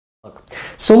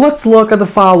So let's look at the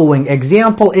following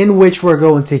example in which we're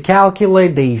going to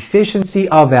calculate the efficiency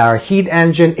of our heat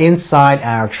engine inside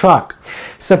our truck.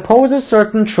 Suppose a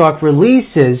certain truck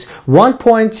releases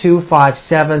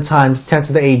 1.257 times 10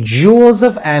 to the 8 joules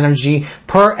of energy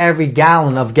per every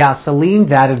gallon of gasoline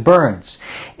that it burns.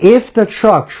 If the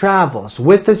truck travels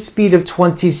with a speed of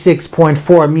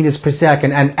 26.4 meters per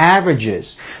second and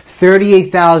averages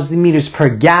 38,000 meters per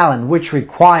gallon, which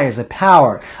requires a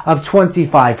power of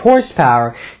 25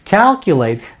 horsepower,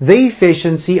 calculate the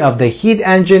efficiency of the heat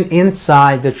engine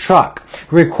inside the truck.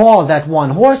 Recall that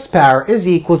 1 horsepower is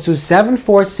equal to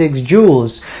 746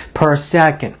 joules per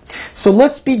second. So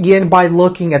let's begin by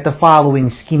looking at the following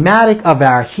schematic of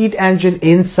our heat engine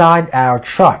inside our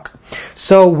truck.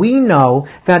 So we know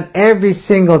that every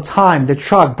single time the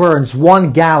truck burns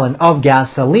 1 gallon of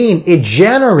gasoline, it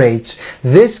generates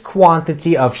this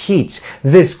quantity of heat,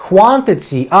 this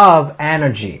quantity of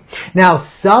energy. Now,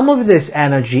 some of this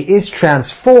energy is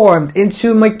transformed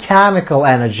into mechanical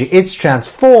energy. It's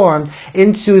transformed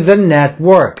into the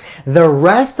network. The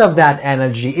rest of that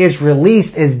energy is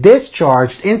released, is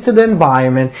discharged into the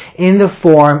environment in the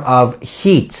form of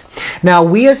heat. Now,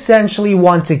 we essentially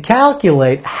want to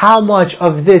calculate how much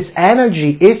of this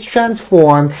energy is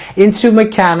transformed into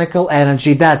mechanical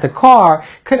energy that the car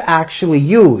could actually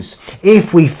use.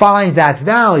 If we find that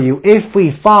value, if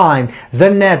we find the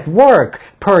net work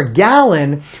per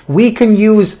gallon, we can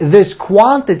use this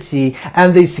quantity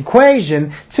and this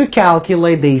equation to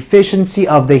calculate the efficiency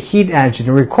of the heat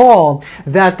engine. Recall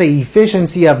that the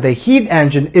efficiency of the heat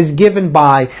engine is given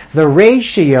by the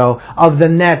ratio of the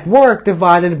net work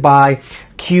divided by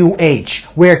QH,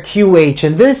 where QH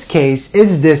in this case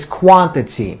is this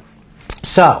quantity.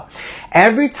 So,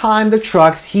 every time the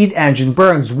truck's heat engine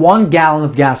burns 1 gallon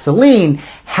of gasoline,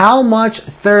 how much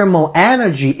thermal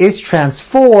energy is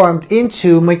transformed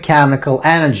into mechanical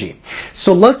energy?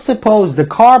 So let's suppose the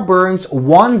car burns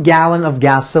 1 gallon of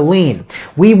gasoline.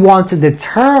 We want to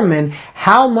determine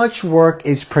how much work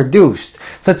is produced.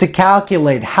 So to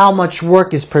calculate how much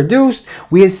work is produced,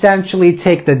 we essentially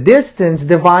take the distance,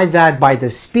 divide that by the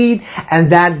speed,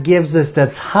 and that gives us the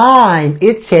time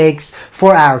it takes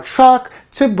for our truck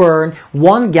to burn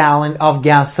 1 gallon of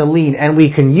gasoline, and we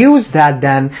can use that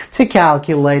then to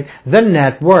calculate the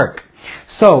net work.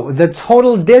 So the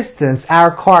total distance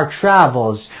our car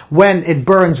travels when it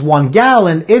burns 1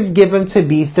 gallon is given to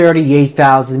be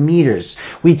 38,000 meters.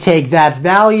 We take that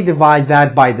value, divide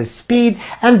that by the speed,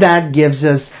 and that gives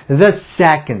us the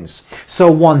seconds.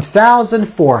 So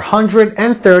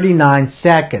 1,439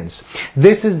 seconds.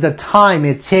 This is the time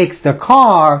it takes the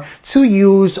car to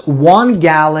use 1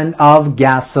 gallon of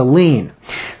gasoline.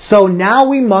 So now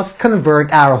we must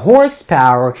convert our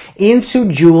horsepower into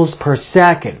joules per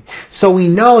second. So we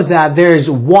know that there's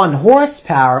 1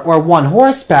 horsepower, or 1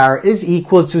 horsepower is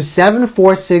equal to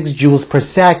 746 joules per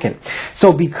second.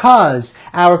 So because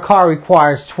our car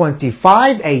requires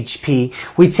 25 HP,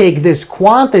 we take this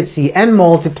quantity and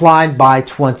multiply it by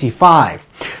 25.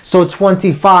 So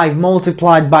 25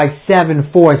 multiplied by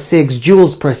 746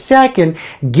 joules per second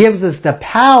gives us the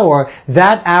power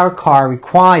that our car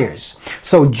requires.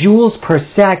 So joules per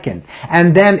second.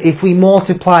 And then if we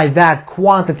multiply that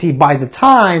quantity by the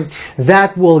time,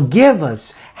 that will give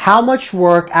us how much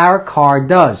work our car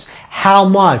does. How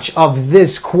much of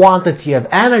this quantity of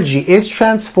energy is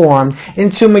transformed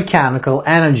into mechanical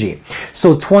energy.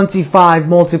 So 25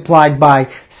 multiplied by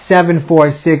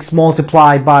 746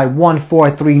 multiplied by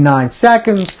 1439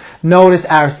 seconds. Notice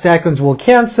our seconds will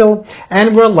cancel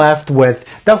and we're left with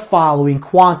the following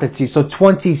quantity. So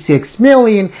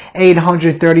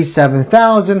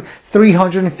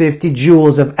 26,837,350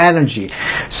 joules of energy.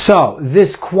 So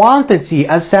this quantity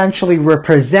essentially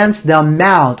represents the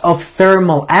amount of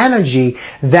thermal energy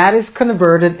that is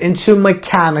converted into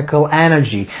mechanical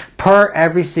energy per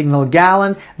every single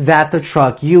gallon that the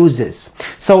truck uses.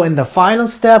 So in the final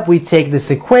step, we take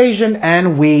this equation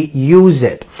and we use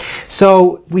it.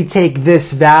 So we take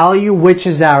this value, which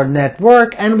is our net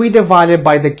work, and we divide it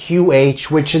by the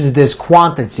QH, which is this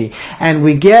quantity, and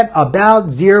we get about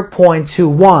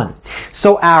 0.21.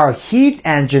 So our heat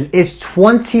engine is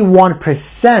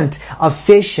 21%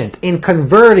 efficient in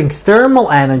converting thermal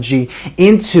energy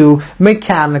into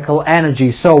mechanical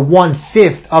energy. So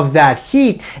 1/5 of that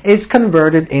heat is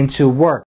converted into work.